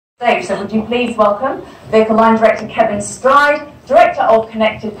stage. So would you please welcome Vehicle Line Director Kevin Stride, Director of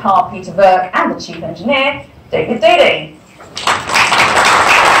Connected Car Peter Burke, and the Chief Engineer David Daly.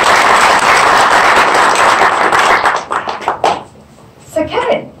 So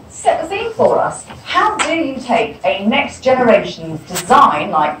Kevin, set the scene for us. How do you take a next generation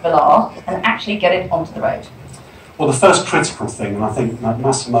design like Velar and actually get it onto the road? Well, the first critical thing, and I think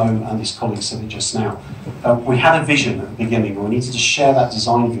Massimo and his colleagues said it just now, we had a vision at the beginning, and we needed to share that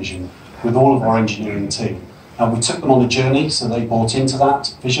design vision with all of our engineering team. We took them on a journey, so they bought into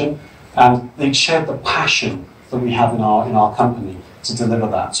that vision, and they shared the passion that we have in our company to deliver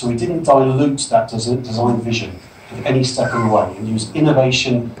that. So we didn't dilute that design vision at any step of the way, and use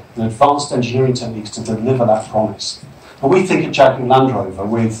innovation and advanced engineering techniques to deliver that promise. And we think at Jaguar Land Rover,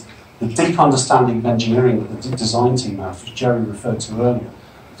 with the deep understanding of engineering that the design team have, which Jerry referred to earlier,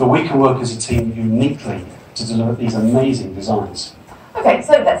 that we can work as a team uniquely to deliver these amazing designs. Okay,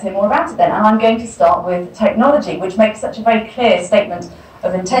 so let's hear more about it then. And I'm going to start with technology, which makes such a very clear statement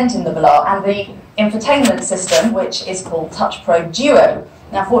of intent in the Velar, and the infotainment system, which is called Touch Pro Duo.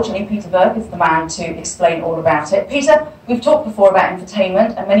 Now, fortunately, Peter Burke is the man to explain all about it. Peter, we've talked before about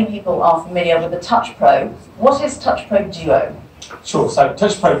infotainment, and many people are familiar with the Touch Pro. What is Touch Pro Duo? Sure, so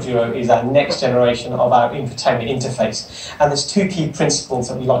Touch Pro Duo is our next generation of our infotainment interface, and there's two key principles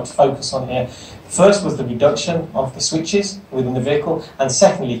that we like to focus on here. First was the reduction of the switches within the vehicle, and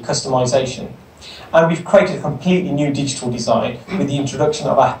secondly, customization. And we've created a completely new digital design with the introduction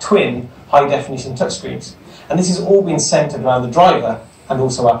of our twin high-definition touchscreens. And this has all been centred around the driver and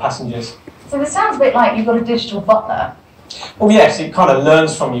also our passengers. So this sounds a bit like you've got a digital butler. Well, yes, it kind of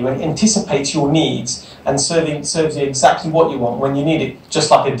learns from you and anticipates your needs and serves you exactly what you want when you need it,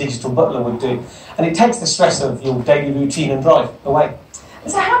 just like a digital butler would do. And it takes the stress of your daily routine and drive away.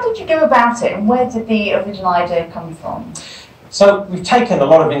 So how did you go about it, and where did the original idea come from? So we've taken a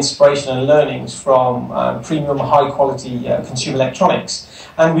lot of inspiration and learnings from premium high-quality consumer electronics,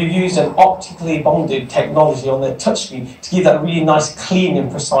 and we've used an optically bonded technology on the touchscreen to give that really nice, clean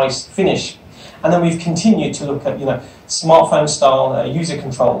and precise finish. And then we've continued to look at, smartphone-style user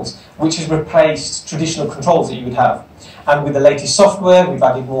controls, which has replaced traditional controls that you would have. And with the latest software, we've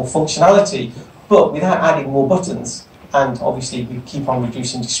added more functionality, but without adding more buttons. And obviously, we keep on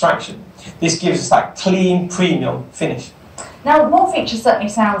reducing distraction. This gives us that clean, premium finish. Now, more features certainly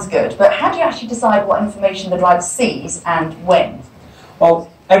sounds good, but how do you actually decide what information the driver sees and when?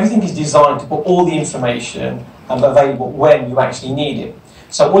 Well, everything is designed to put all the information available when you actually need it.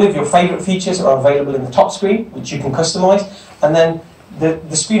 So all of your favourite features are available in the top screen, which you can customise, and then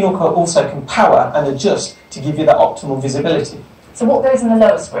the screen also can power and adjust to give you that optimal visibility. So what goes in the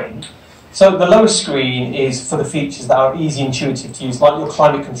lower screen? So the lower screen is for the features that are easy, intuitive to use, like your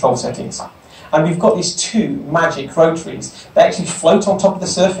climate control settings. And we've got these two magic rotaries that actually float on top of the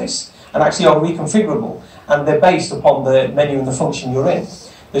surface and actually are reconfigurable, and they're based upon the menu and the function you're in.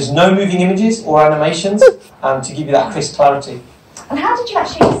 There's no moving images or animations to give you that crisp clarity. And how did you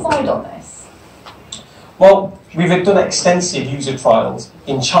actually decide on this? Well, we've done extensive user trials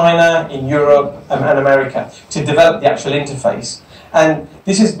in China, in Europe and America to develop the actual interface. And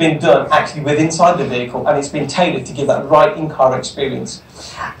this has been done actually inside the vehicle, and it's been tailored to give that right in-car experience.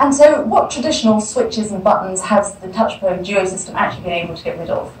 And so what traditional switches and buttons has the Touch Pro Duo system actually been able to get rid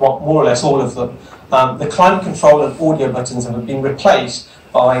of? Well, more or less all of them. The climate control and audio buttons have been replaced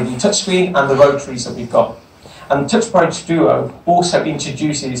by the touchscreen and the rotaries that we've got. And Touch Pro Duo also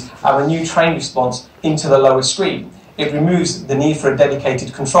introduces our new train response into the lower screen. It removes the need for a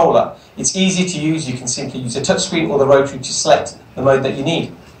dedicated controller. It's easy to use. You can simply use a touchscreen or the rotary to select the mode that you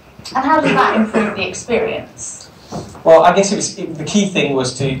need. And how does that improve the experience? Well, I guess the key thing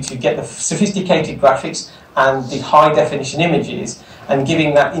was to get the sophisticated graphics and the high-definition images and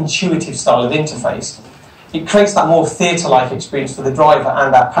giving that intuitive style of interface. It creates that more theatre-like experience for the driver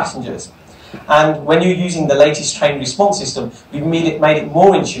and our passengers. And when you're using the latest train response system, we've made it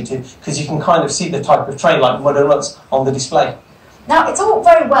more intuitive because you can kind of see the type of train, like mud and ruts, on the display. Now, it's all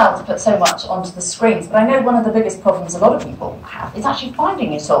very well to put so much onto the screens, but I know one of the biggest problems a lot of people have is actually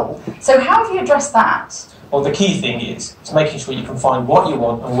finding it all. So how have you addressed that? Well, the key thing is making sure you can find what you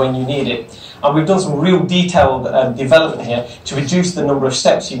want and when you need it. And we've done some real detailed development here to reduce the number of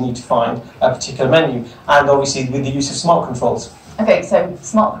steps you need to find a particular menu, and obviously with the use of smart controls. Okay, so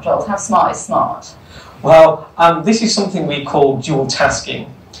smart controls, how smart is smart? Well, this is something we call dual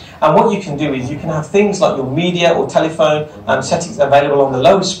tasking. And what you can do is you can have things like your media or telephone settings available on the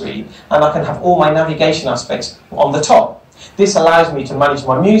lower screen, and I can have all my navigation aspects on the top. This allows me to manage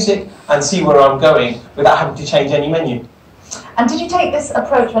my music and see where I'm going without having to change any menu. And did you take this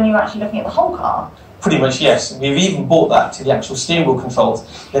approach when you were actually looking at the whole car? Pretty much, yes. We've even brought that to the actual steering wheel controls.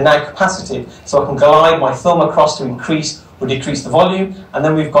 They're now capacitive, so I can glide my thumb across to increase or decrease the volume, and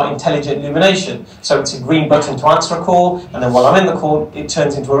then we've got intelligent illumination. So it's a green button to answer a call, and then while I'm in the call, it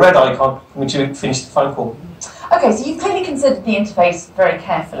turns into a red icon for me to finish the phone call. Okay, so you've clearly considered the interface very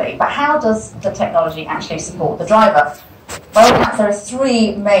carefully, but how does the technology actually support the driver? Well, there are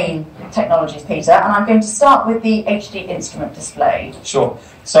three main technologies, Peter, and I'm going to start with the HD instrument display. Sure.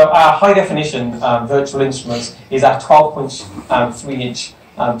 So our high-definition virtual instruments is our 12.3-inch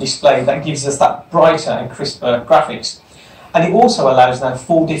display that gives us that brighter and crisper graphics. And it also allows now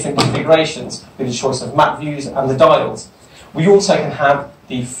 4 different configurations with the choice of map views and the dials. We also can have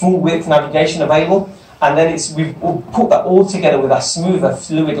the full-width navigation available, and then we've put that all together with our smoother,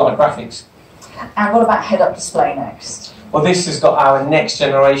 fluid-like graphics. And what about head-up display next? Well, this has got our next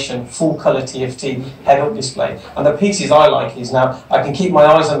generation full-colour TFT head-up display. And the pieces I like is now I can keep my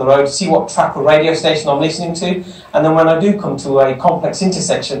eyes on the road, see what track or radio station I'm listening to, and then when I do come to a complex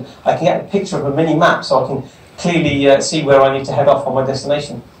intersection, I can get a picture of a mini map so I can clearly see where I need to head off on my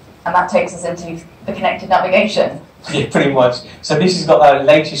destination. And that takes us into the connected navigation. Yeah, pretty much. So this has got our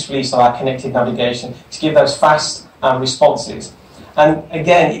latest release of our connected navigation to give those fast responses. And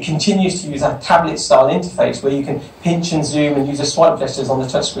again, it continues to use our tablet-style interface where you can pinch and zoom and use the swipe gestures on the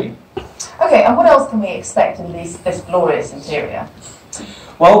touchscreen. Okay, and what else can we expect in this glorious interior?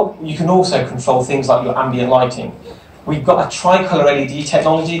 Well, you can also control things like your ambient lighting. We've got a tricolour LED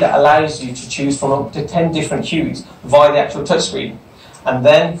technology that allows you to choose from up to 10 different hues via the actual touchscreen. And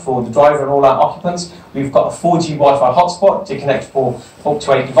then for the driver and all our occupants, we've got a 4G Wi-Fi hotspot to connect for up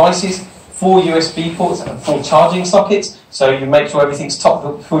to 8 devices, 4 USB ports and 4 charging sockets, so you make sure everything's topped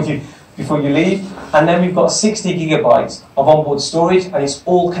up before you leave. And then we've got 60 gigabytes of onboard storage, and it's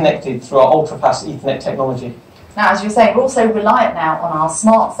all connected through our ultra-fast Ethernet technology. Now, as you were saying, we're also reliant now on our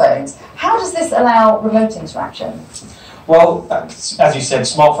smartphones. How does this allow remote interaction? Well, as you said,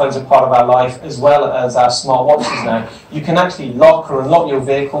 smartphones are part of our life as well as our smartwatches now. You can actually lock or unlock your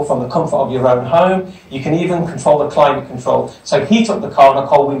vehicle from the comfort of your own home. You can even control the climate control. So heat up the car on a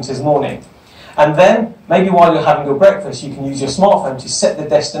cold winter's morning. And then, maybe while you're having your breakfast, you can use your smartphone to set the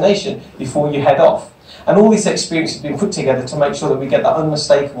destination before you head off. And all this experience has been put together to make sure that we get that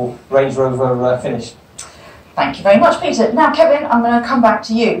unmistakable Range Rover finish. Thank you very much, Peter. Now, Kevin, I'm going to come back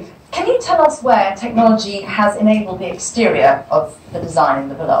to you. Can you tell us where technology has enabled the exterior of the design in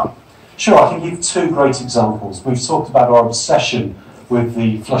the Velar? Sure, I can give 2 great examples. We've talked about our obsession with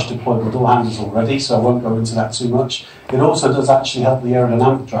the flush deployable door handles already, so I won't go into that too much. It also does actually help the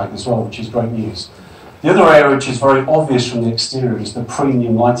aerodynamic drag as well, which is great news. The other area which is very obvious from the exterior is the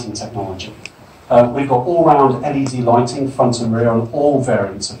premium lighting technology. We've got all-round LED lighting, front and rear, on all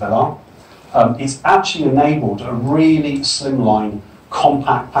variants of Velar. It's actually enabled a really slimline,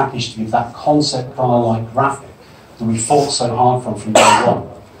 compact package to give that concept car-like graphic that we fought so hard from day one.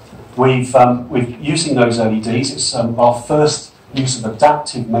 We're using those LEDs. It's our first use of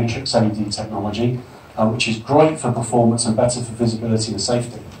adaptive matrix LED technology, which is great for performance and better for visibility and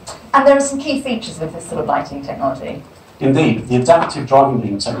safety. And there are some key features with this sort of lighting technology. Indeed, the adaptive driving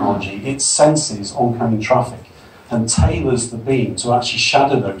beam technology, it senses oncoming traffic and tailors the beam to actually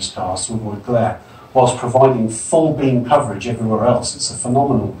shadow those cars to avoid glare, whilst providing full beam coverage everywhere else. It's a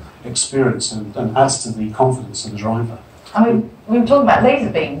phenomenal experience and adds to the confidence of the driver. I mean, we were talking about laser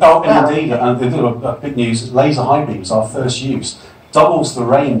beams. Oh, indeed, and big news, laser high beams, our first use, doubles the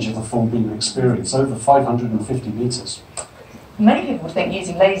range of the full beam experience, over 550 metres. Many people would think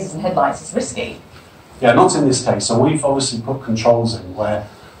using lasers and headlights is risky. Yeah, not in this case. So we've obviously put controls in where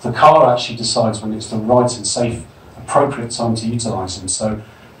the car actually decides when it's the right and safe, appropriate time to utilise them. So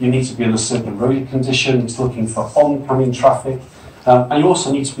you need to be in a certain road condition, it's looking for oncoming traffic, and you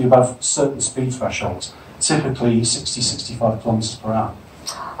also need to be above certain speed thresholds, typically 60-65 kilometres per hour.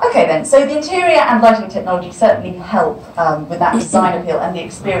 Okay then, so the interior and lighting technology certainly help with that design appeal and the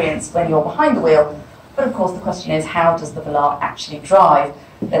experience when you're behind the wheel. But of course the question is, how does the Velar actually drive?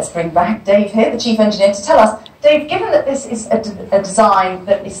 Let's bring back Dave here, the Chief Engineer, to tell us. Dave, given that this is a design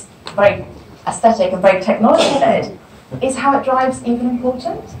that is very aesthetic and very technology-led, is how it drives even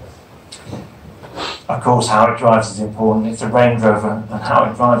important? Of course, how it drives is important. It's a Range Rover, and how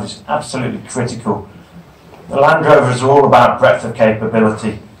it drives is absolutely critical. The Land Rovers are all about breadth of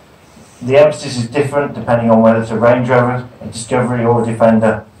capability. The emphasis is different depending on whether it's a Range Rover, a Discovery or a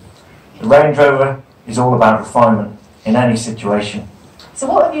Defender. The Range Rover is all about refinement in any situation. So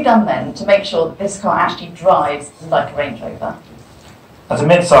what have you done then to make sure that this car actually drives like a Range Rover? As a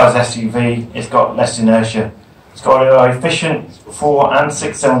mid-size SUV, it's got less inertia. It's got efficient 4 and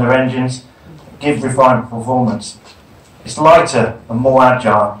 6 cylinder engines that give refined performance. It's lighter and more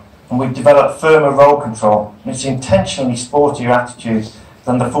agile and we've developed firmer roll control, and it's intentionally sportier attitudes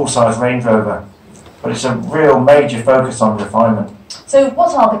than the full-size Range Rover, but it's a real major focus on refinement. So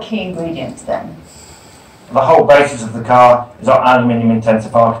what are the key ingredients then? The whole basis of the car is our aluminium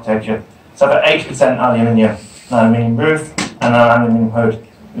intensive architecture. So for 80% aluminium roof and an aluminium hood.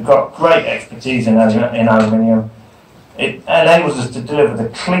 We've got great expertise in aluminium. It enables us to deliver the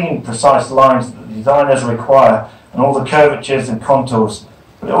clean, precise lines that the designers require and all the curvatures and contours.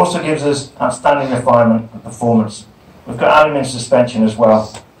 But it also gives us outstanding refinement and performance. We've got aluminium suspension as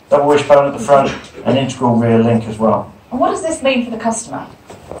well, double wishbone at the front and integral rear link as well. And what does this mean for the customer?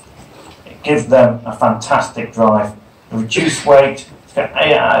 It gives them a fantastic drive, a reduced weight, it's got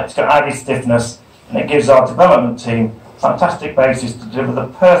added stiffness, and it gives our development team a fantastic basis to deliver the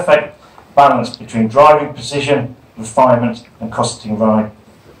perfect balance between driving precision, refinement and costing ride.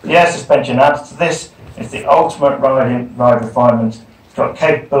 The air suspension adds to this. It's the ultimate ride refinement. It's got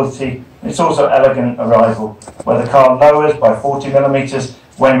capability, and it's also elegant arrival, where the car lowers by 40mm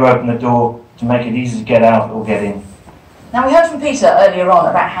when you open the door to make it easy to get out or get in. Now, we heard from Peter earlier on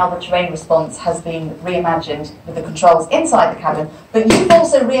about how the terrain response has been reimagined with the controls inside the cabin, but you've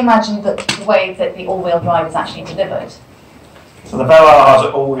also reimagined the way that the all-wheel drive is actually delivered. So the Velar has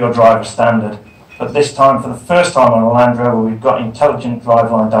an all-wheel drive as standard, but this time, for the first time on a Land Rover, we've got Intelligent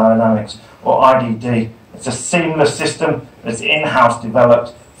Driveline Dynamics, or IDD. It's a seamless system that's in-house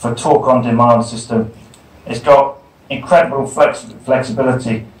developed for torque-on-demand system. It's got incredible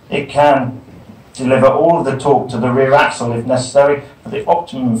flexibility. It can deliver all of the torque to the rear axle if necessary for the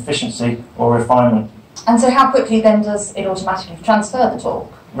optimum efficiency or refinement. And so how quickly then does it automatically transfer the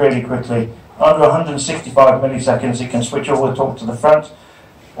torque? Really quickly. Under 165 milliseconds it can switch all the torque to the front,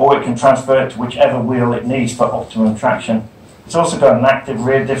 or it can transfer it to whichever wheel it needs for optimum traction. It's also got an active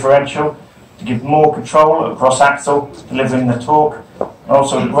rear differential to give more control across axle, delivering the torque, and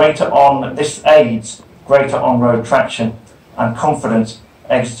also this aids greater on-road traction and confidence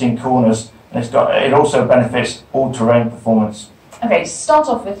exiting corners. And it also benefits all-terrain performance. Okay, start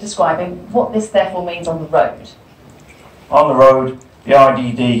off with describing what this therefore means on the road. On the road, the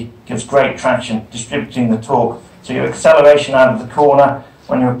IDD gives great traction, distributing the torque. So your acceleration out of the corner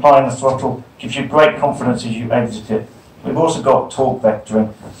when you're applying the throttle gives you great confidence as you exit it. We've also got torque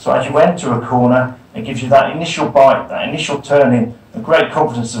vectoring. So as you enter a corner, it gives you that initial bite, that initial turn-in, a great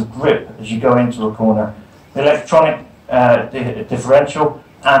confidence of grip as you go into a corner. The electronic differential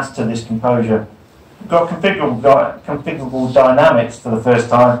adds to this composure. We've got configurable dynamics for the first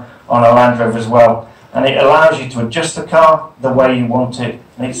time on a Land Rover as well, and it allows you to adjust the car the way you want it,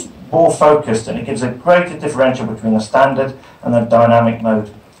 and it's more focused, and it gives a greater differential between the standard and the dynamic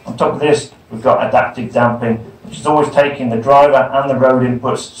mode. On top of this, we've got adaptive damping, which is always taking the driver and the road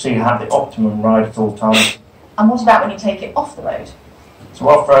inputs so you have the optimum ride at all times. And what about when you take it off the road? So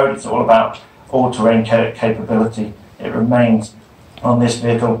off-road, it's all about all-terrain capability. It remains on this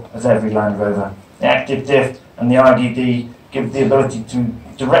vehicle as every Land Rover. The active diff and the IDD give the ability to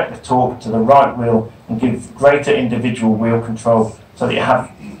direct the torque to the right wheel and give greater individual wheel control so that you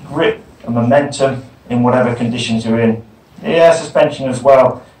have grip and momentum in whatever conditions you're in. The air suspension as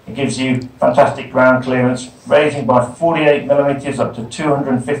well, it gives you fantastic ground clearance, raising by 48mm up to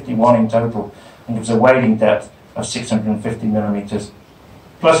 251 in total, and gives a wading depth of 650mm.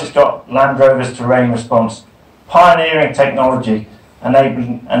 Plus it's got Land Rover's terrain response, pioneering technology,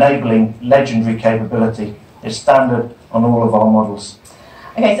 enabling legendary capability. It's standard on all of our models.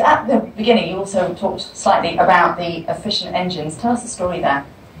 Okay, so at the beginning you also talked slightly about the efficient engines. Tell us the story there.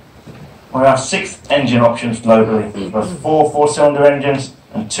 We have 6 engine options globally. There's 4 4-cylinder engines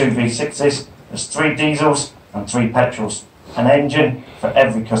and 2 V6s. There's 3 diesels and 3 petrols. An engine for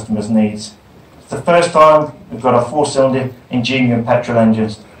every customer's needs. It's the first time we've got a 4-cylinder Ingenium petrol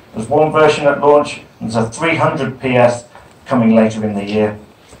engines. There's one version at launch, and there's a 300 PS coming later in the year.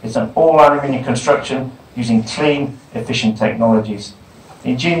 It's an all-aluminium construction using clean, efficient technologies. The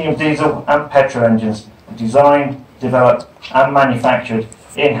Ingenium diesel and petrol engines are designed, developed and manufactured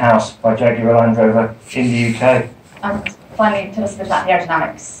in-house by Jaguar Land Rover in the UK. And finally, tell us a bit about the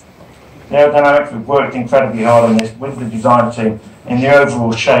aerodynamics. The aerodynamics, we've worked incredibly hard on this with the design team in the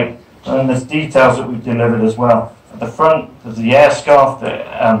overall shape, and there's details that we've delivered as well. At the front, there's the air scarf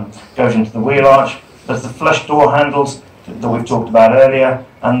that goes into the wheel arch. There's the flush door handles that we've talked about earlier,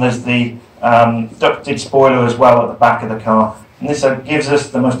 and there's the ducted spoiler as well at the back of the car. And this gives us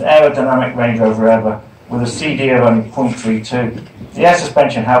the most aerodynamic Range Rover ever, with a CD of only 0.32. The air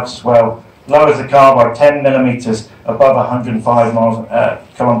suspension helps as well, lowers the car by 10mm above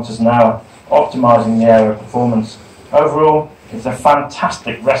 105 kilometres an hour, optimising the aero performance. Overall, it's a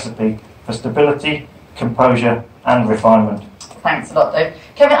fantastic recipe for stability, composure and refinement. Thanks a lot, Dave.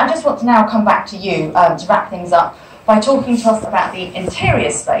 Kevin, I just want to now come back to you to wrap things up by talking to us about the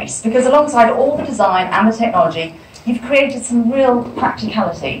interior space, because alongside all the design and the technology, you've created some real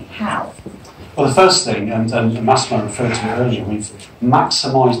practicality. How? Well, the first thing, and Massimo referred to it earlier, we've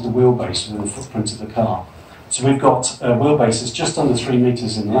maximised the wheelbase within the footprint of the car. So we've got a wheelbase that's just under 3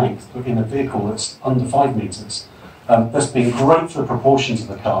 metres in length, but in a vehicle that's under 5 metres. That's been great for the proportions of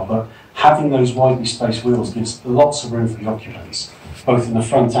the car, but having those widely spaced wheels gives lots of room for the occupants, both in the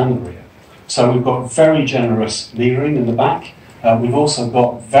front and the rear. So we've got very generous leering in the back. We've also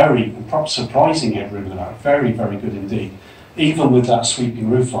got very, surprising headroom in the back, very, very good indeed, even with that sweeping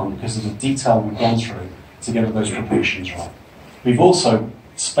roofline, because of the detail we've gone through to get those proportions right. We've also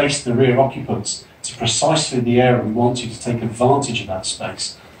spaced the rear occupants to precisely the area we want you to take advantage of that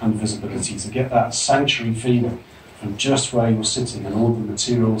space and visibility to get that sanctuary feeling from just where you're sitting and all the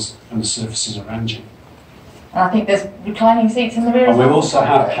materials and the surfaces around you. And I think there's reclining seats in the rear as And well. we also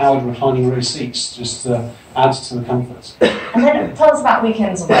have powered reclining rear seats, just adds to the comfort. And then tell us about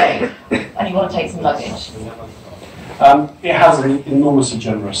weekends away, and you want to take some luggage. It has an enormously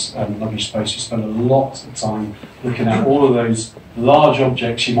generous luggage space. You spend a lot of time looking at all of those large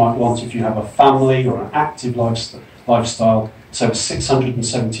objects you might want if you have a family or an active lifestyle. So it's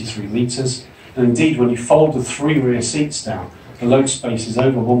 673 litres. And indeed, when you fold the 3 rear seats down, the load space is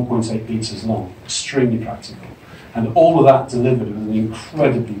over 1.8 metres long, extremely practical. And all of that delivered with an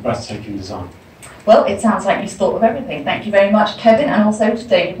incredibly breathtaking design. Well, it sounds like you've thought of everything. Thank you very much, Kevin, and also to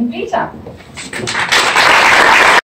David and Peter.